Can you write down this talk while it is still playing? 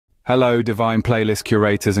Hello, Divine Playlist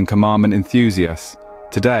curators and Commandment enthusiasts.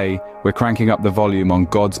 Today, we're cranking up the volume on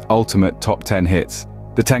God's ultimate top 10 hits,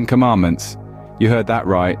 the 10 Commandments. You heard that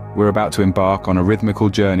right, we're about to embark on a rhythmical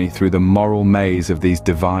journey through the moral maze of these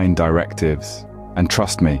divine directives. And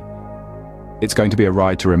trust me, it's going to be a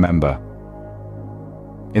ride to remember.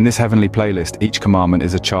 In this heavenly playlist, each commandment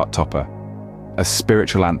is a chart topper, a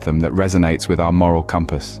spiritual anthem that resonates with our moral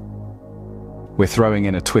compass. We're throwing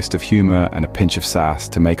in a twist of humor and a pinch of sass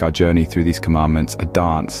to make our journey through these commandments a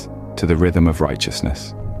dance to the rhythm of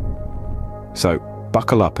righteousness. So,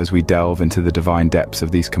 buckle up as we delve into the divine depths of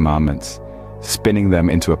these commandments, spinning them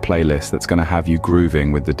into a playlist that's going to have you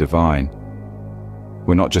grooving with the divine.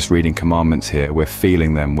 We're not just reading commandments here, we're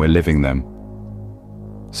feeling them, we're living them.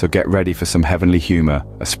 So get ready for some heavenly humor,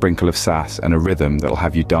 a sprinkle of sass, and a rhythm that'll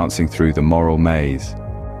have you dancing through the moral maze.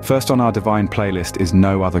 First on our divine playlist is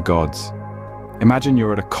No Other Gods. Imagine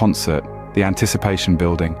you're at a concert, the anticipation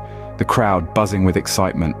building, the crowd buzzing with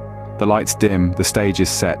excitement. The lights dim, the stage is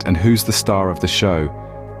set, and who's the star of the show?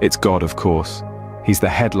 It's God, of course. He's the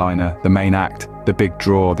headliner, the main act, the big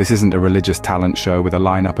draw. This isn't a religious talent show with a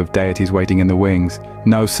lineup of deities waiting in the wings.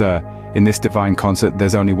 No, sir. In this divine concert,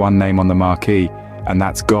 there's only one name on the marquee, and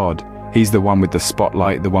that's God. He's the one with the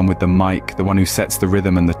spotlight, the one with the mic, the one who sets the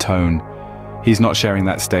rhythm and the tone. He's not sharing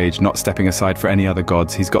that stage, not stepping aside for any other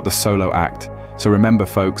gods. He's got the solo act. So remember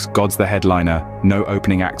folks, God's the headliner, no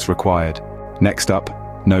opening acts required. Next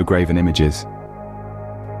up, no graven images.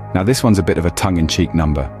 Now this one's a bit of a tongue-in-cheek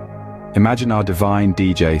number. Imagine our divine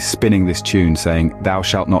DJ spinning this tune saying, "Thou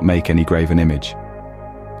shalt not make any graven image."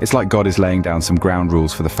 It's like God is laying down some ground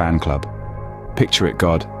rules for the fan club. Picture it,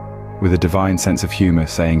 God, with a divine sense of humor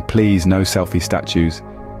saying, "Please, no selfie statues.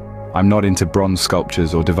 I'm not into bronze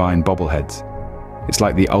sculptures or divine bobbleheads." It's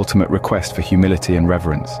like the ultimate request for humility and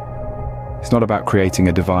reverence. It's not about creating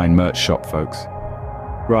a divine merch shop, folks.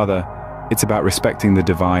 Rather, it's about respecting the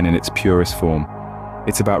divine in its purest form.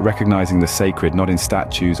 It's about recognizing the sacred not in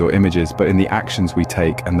statues or images, but in the actions we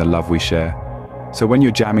take and the love we share. So when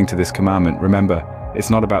you're jamming to this commandment, remember, it's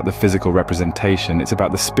not about the physical representation, it's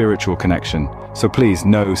about the spiritual connection. So please,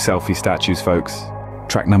 no selfie statues, folks.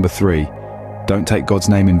 Track number 3, don't take God's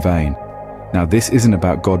name in vain. Now this isn't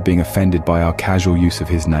about God being offended by our casual use of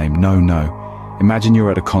his name, no. Imagine you're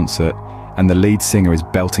at a concert and the lead singer is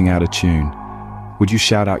belting out a tune. Would you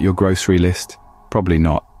shout out your grocery list? Probably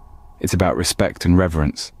not. It's about respect and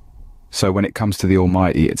reverence. So when it comes to the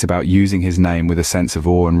Almighty, it's about using his name with a sense of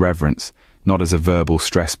awe and reverence, not as a verbal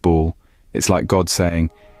stress ball. It's like God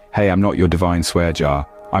saying, "Hey, I'm not your divine swear jar.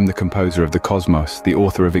 I'm the composer of the cosmos, the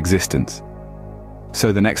author of existence."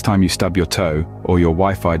 So the next time you stub your toe, or your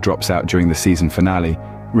Wi-Fi drops out during the season finale,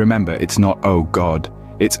 remember it's not "oh God,"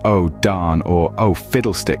 it's "oh darn" or "oh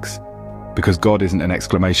fiddlesticks." Because God isn't an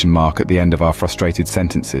exclamation mark at the end of our frustrated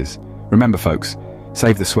sentences. Remember folks,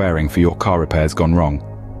 save the swearing for your car repairs gone wrong.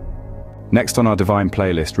 Next on our divine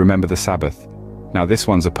playlist, remember the Sabbath. Now this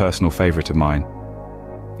one's a personal favorite of mine.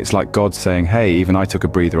 It's like God saying, "Hey, even I took a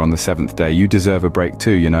breather on the 7th day, you deserve a break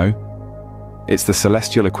too, you know?" It's the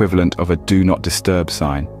celestial equivalent of a do not disturb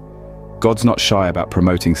sign. God's not shy about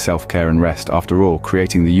promoting self-care and rest. After all,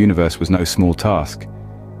 creating the universe was no small task.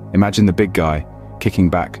 Imagine the big guy, kicking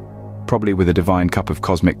back, probably with a divine cup of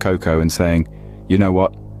cosmic cocoa, and saying, "You know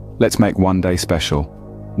what? Let's make one day special.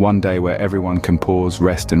 One day where everyone can pause,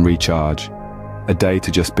 rest and recharge. A day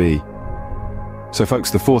to just be." So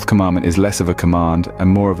folks, the 4th commandment is less of a command and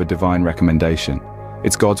more of a divine recommendation.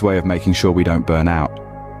 It's God's way of making sure we don't burn out.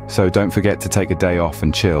 So don't forget to take a day off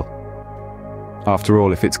and chill. After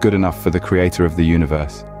all, if it's good enough for the creator of the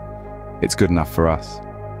universe, it's good enough for us.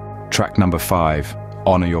 Track number 5,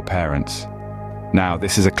 honor your parents. Now,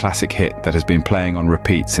 this is a classic hit that has been playing on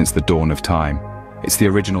repeat since the dawn of time. It's the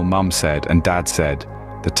original Mum Said and Dad Said,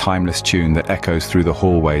 the timeless tune that echoes through the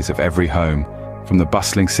hallways of every home, from the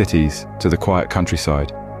bustling cities to the quiet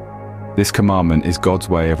countryside. This commandment is God's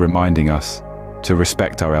way of reminding us to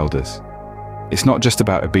respect our elders. It's not just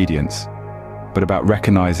about obedience, but about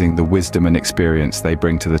recognizing the wisdom and experience they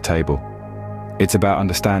bring to the table. It's about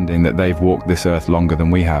understanding that they've walked this earth longer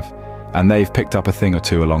than we have, and they've picked up a thing or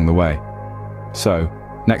two along the way. So,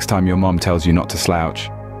 next time your mom tells you not to slouch,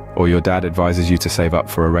 or your dad advises you to save up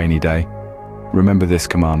for a rainy day, remember this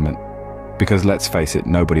commandment. Because let's face it,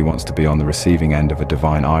 nobody wants to be on the receiving end of a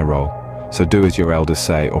divine eye roll. So do as your elders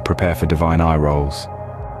say, or prepare for divine eye rolls.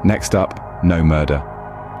 Next up, no murder.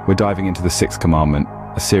 We're diving into the 6th commandment,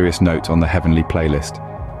 a serious note on the heavenly playlist.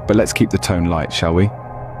 But let's keep the tone light, shall we?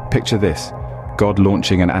 Picture this, God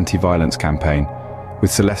launching an anti-violence campaign, with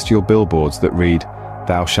celestial billboards that read,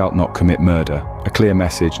 "Thou shalt not commit murder," a clear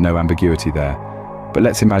message, no ambiguity there. But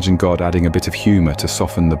let's imagine God adding a bit of humor to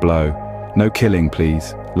soften the blow. No killing,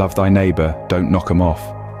 please. Love thy neighbor, don't knock 'em off,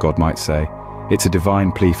 God might say. It's a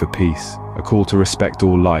divine plea for peace, a call to respect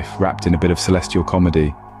all life wrapped in a bit of celestial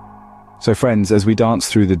comedy. So friends, as we dance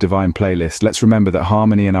through the divine playlist, let's remember that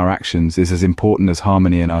harmony in our actions is as important as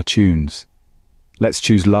harmony in our tunes. Let's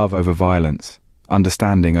choose love over violence,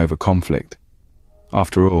 understanding over conflict.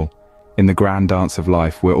 After all, in the grand dance of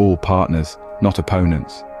life, we're all partners, not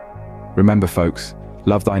opponents. Remember folks,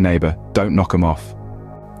 love thy neighbor, don't knock 'em off.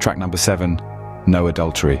 Track number 7, no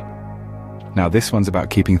adultery. Now this one's about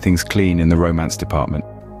keeping things clean in the romance department.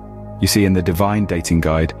 You see, in the divine dating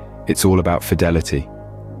guide, it's all about fidelity.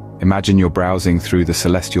 Imagine you're browsing through the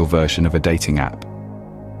celestial version of a dating app.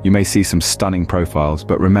 You may see some stunning profiles,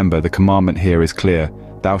 but remember, the commandment here is clear: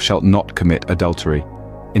 thou shalt not commit adultery.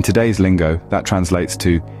 In today's lingo, that translates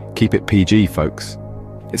to keep it PG, folks.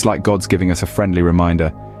 It's like God's giving us a friendly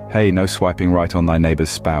reminder, hey, no swiping right on thy neighbor's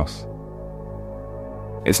spouse.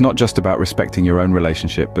 It's not just about respecting your own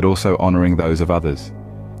relationship, but also honoring those of others.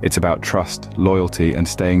 It's about trust, loyalty, and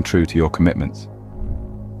staying true to your commitments.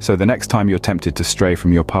 So the next time you're tempted to stray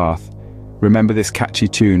from your path, remember this catchy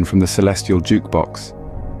tune from the celestial jukebox.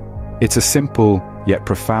 It's a simple, yet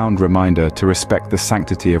profound reminder to respect the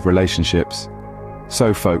sanctity of relationships.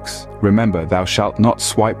 So folks, remember, thou shalt not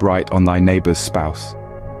swipe right on thy neighbor's spouse.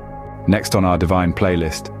 Next on our divine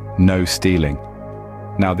playlist, no stealing.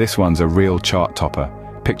 Now this one's a real chart topper.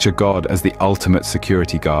 Picture God as the ultimate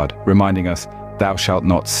security guard, reminding us, thou shalt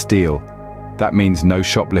not steal. That means no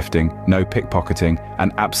shoplifting, no pickpocketing,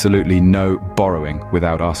 and absolutely no borrowing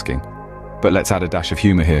without asking. But let's add a dash of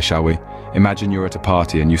humor here, shall we? Imagine you're at a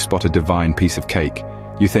party and you spot a divine piece of cake.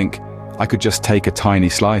 You think, I could just take a tiny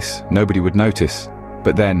slice, nobody would notice.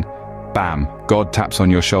 But then, bam, God taps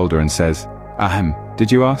on your shoulder and says, ahem,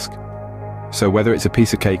 did you ask? So whether it's a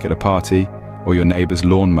piece of cake at a party or your neighbor's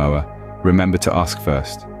lawnmower, remember to ask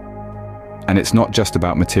first. And it's not just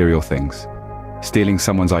about material things. Stealing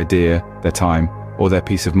someone's idea, their time, or their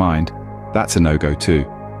peace of mind, that's a no-go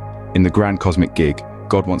too. In the grand cosmic gig,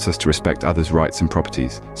 God wants us to respect others' rights and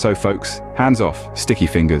properties. So folks, hands off, sticky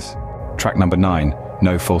fingers. Track number 9,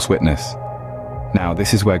 no false witness. Now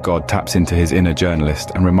this is where God taps into his inner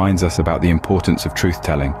journalist and reminds us about the importance of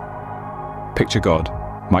truth-telling. Picture God,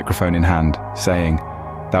 microphone in hand, saying,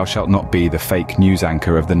 thou shalt not be the fake news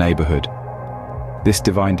anchor of the neighborhood. This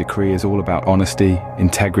divine decree is all about honesty,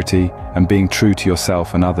 integrity, and being true to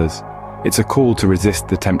yourself and others. It's a call to resist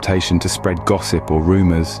the temptation to spread gossip or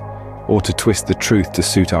rumors, or to twist the truth to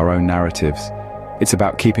suit our own narratives. It's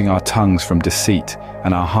about keeping our tongues from deceit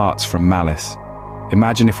and our hearts from malice.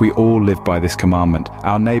 Imagine if we all lived by this commandment.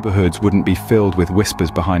 Our neighborhoods wouldn't be filled with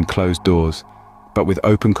whispers behind closed doors, but with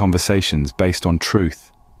open conversations based on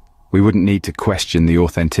truth. We wouldn't need to question the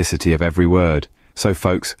authenticity of every word. So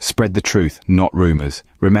folks, spread the truth, not rumors.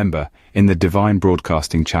 Remember, in the divine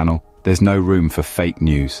broadcasting channel, there's no room for fake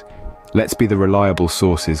news. Let's be the reliable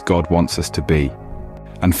sources God wants us to be.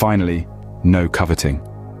 And finally, no coveting.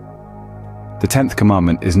 The 10th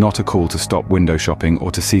commandment is not a call to stop window shopping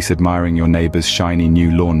or to cease admiring your neighbor's shiny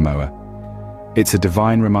new lawnmower. It's a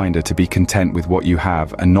divine reminder to be content with what you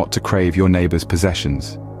have and not to crave your neighbor's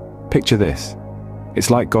possessions. Picture this.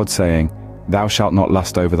 It's like God saying, thou shalt not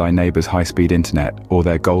lust over thy neighbor's high-speed internet or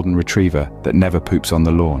their golden retriever that never poops on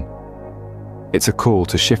the lawn. It's a call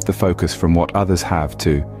to shift the focus from what others have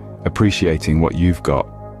to appreciating what you've got.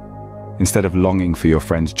 Instead of longing for your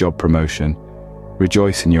friend's job promotion,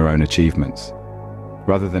 rejoice in your own achievements.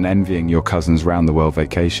 Rather than envying your cousin's round-the-world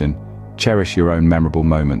vacation, cherish your own memorable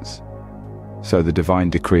moments. So the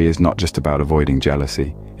divine decree is not just about avoiding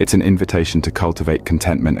jealousy. It's an invitation to cultivate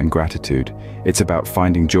contentment and gratitude. It's about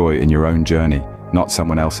finding joy in your own journey, not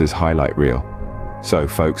someone else's highlight reel. So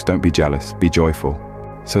folks, don't be jealous, be joyful.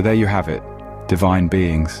 So there you have it, divine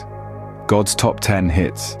beings. God's top 10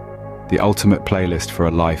 hits, the ultimate playlist for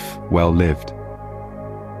a life well lived.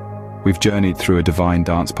 We've journeyed through a divine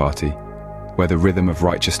dance party, where the rhythm of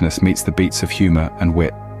righteousness meets the beats of humor and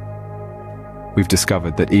wit. We've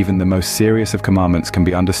discovered that even the most serious of commandments can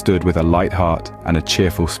be understood with a light heart and a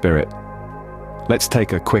cheerful spirit. Let's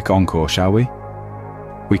take a quick encore, shall we?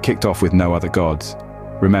 We kicked off with no other gods.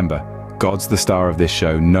 Remember, God's the star of this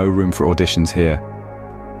show, no room for auditions here.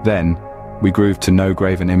 Then, we grooved to no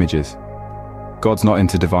graven images. God's not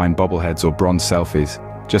into divine bobbleheads or bronze selfies,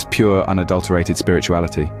 just pure, unadulterated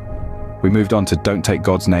spirituality. We moved on to don't take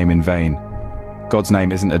God's name in vain. God's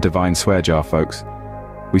name isn't a divine swear jar, folks.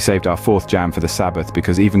 We saved our 4th jam for the Sabbath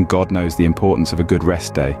because even God knows the importance of a good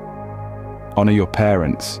rest day. Honor your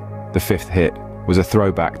parents, the 5th hit, was a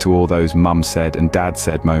throwback to all those mum said and dad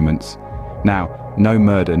said moments. Now, no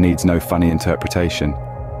murder needs no funny interpretation.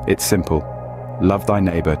 It's simple. Love thy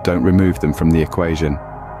neighbor, don't remove them from the equation.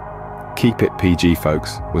 Keep it PG,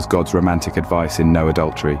 folks, was God's romantic advice in No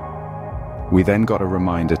Adultery. We then got a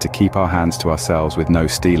reminder to keep our hands to ourselves with no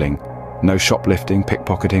stealing, no shoplifting,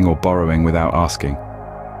 pickpocketing, or borrowing without asking.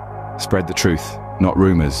 Spread the truth, not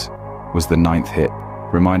rumors, was the 9th hit,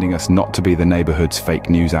 reminding us not to be the neighborhood's fake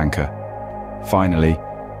news anchor. Finally,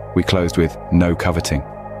 we closed with no coveting.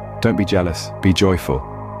 Don't be jealous, be joyful.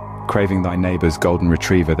 Craving thy neighbor's golden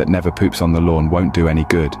retriever that never poops on the lawn won't do any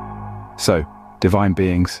good. So, divine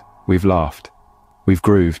beings, we've laughed, we've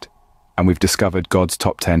grooved, and we've discovered God's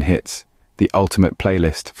top 10 hits, the ultimate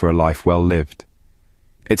playlist for a life well lived.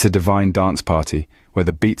 It's a divine dance party where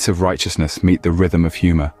the beats of righteousness meet the rhythm of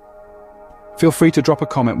humor. Feel free to drop a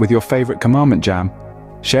comment with your favorite commandment jam,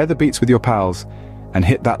 share the beats with your pals, and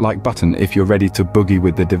hit that like button if you're ready to boogie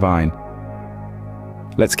with the divine.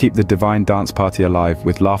 Let's keep the divine dance party alive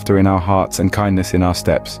with laughter in our hearts and kindness in our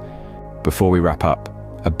steps. Before we wrap up,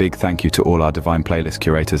 a big thank you to all our divine playlist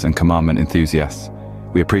curators and commandment enthusiasts.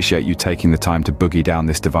 We appreciate you taking the time to boogie down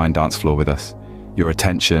this divine dance floor with us. Your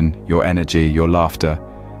attention, your energy, your laughter,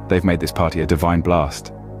 they've made this party a divine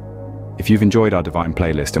blast. If you've enjoyed our divine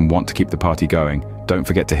playlist and want to keep the party going, don't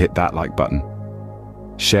forget to hit that like button.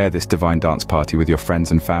 Share this divine dance party with your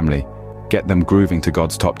friends and family. Get them grooving to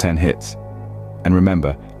God's top 10 hits. And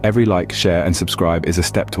remember, every like, share, and subscribe is a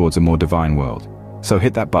step towards a more divine world. So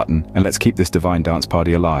hit that button and let's keep this divine dance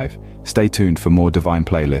party alive. Stay tuned for more divine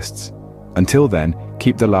playlists. Until then,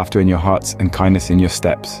 keep the laughter in your hearts and kindness in your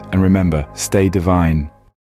steps. And remember, stay divine.